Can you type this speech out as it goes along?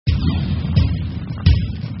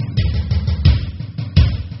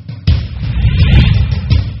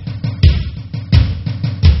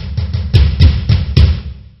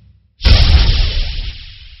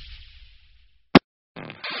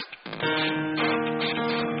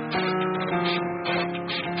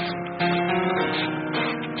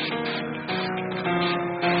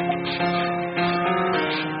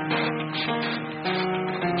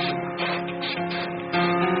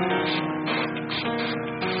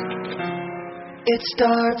It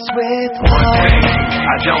starts with one thing,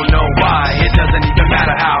 I don't know why. It doesn't even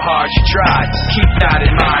matter how hard you try. Keep that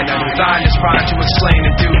in mind. I designed this rhyme to explain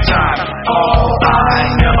in due time. All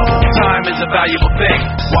I know, time is a valuable thing.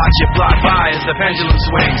 Watch it fly by as the pendulum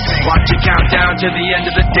swings. Watch it count down to the end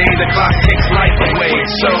of the day. The clock takes life away.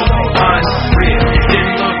 It's so unreal.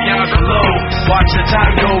 Didn't look down below. Watch the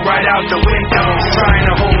time go right out the window. Trying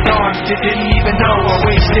to hold on, didn't even know I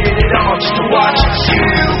wasted it all just to watch you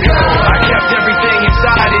go. I kept everything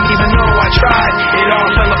inside, and even though I tried, it all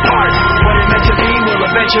fell apart. What it meant to be will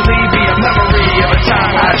eventually be a memory of a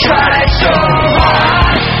time I tried so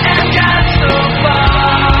hard and got so far.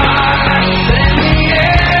 But in the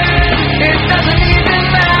end, it doesn't even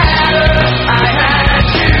matter. I had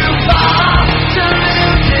to fall to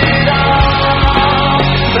lose it all.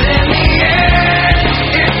 But in the end,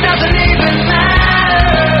 it doesn't even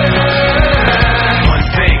matter. One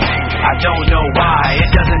thing, I don't know why.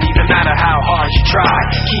 It doesn't even matter how hard you try.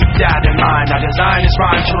 Keep that in mind. I designed this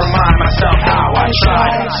rhyme to remind myself how I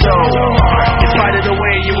tried so hard. In spite of the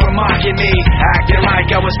way you were mocking me, acting like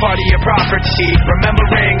I was part of your property,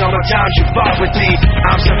 remembering all the times you fought with me,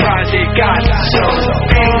 I'm surprised it got so.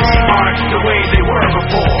 Things aren't the way they were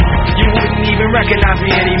before. You wouldn't even recognize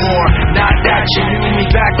me anymore. Not that you knew me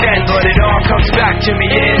back then, but it all comes back to me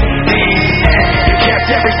in the end. You kept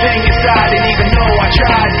everything inside, and even though I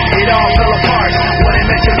tried, it all fell apart. What it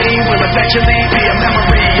meant to me will eventually be a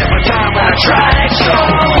memory of a time when I tried so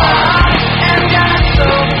hard and got so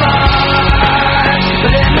far.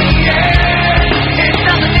 But in the end, it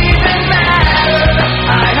doesn't even matter.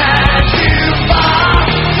 I had to fall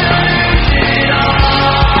to lose it all.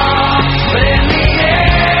 But in the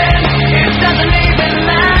end, it doesn't even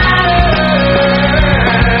matter.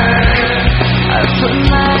 I put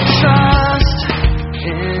my trust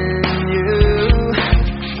in you,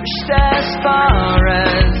 pushed as far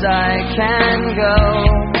as I can go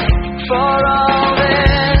for all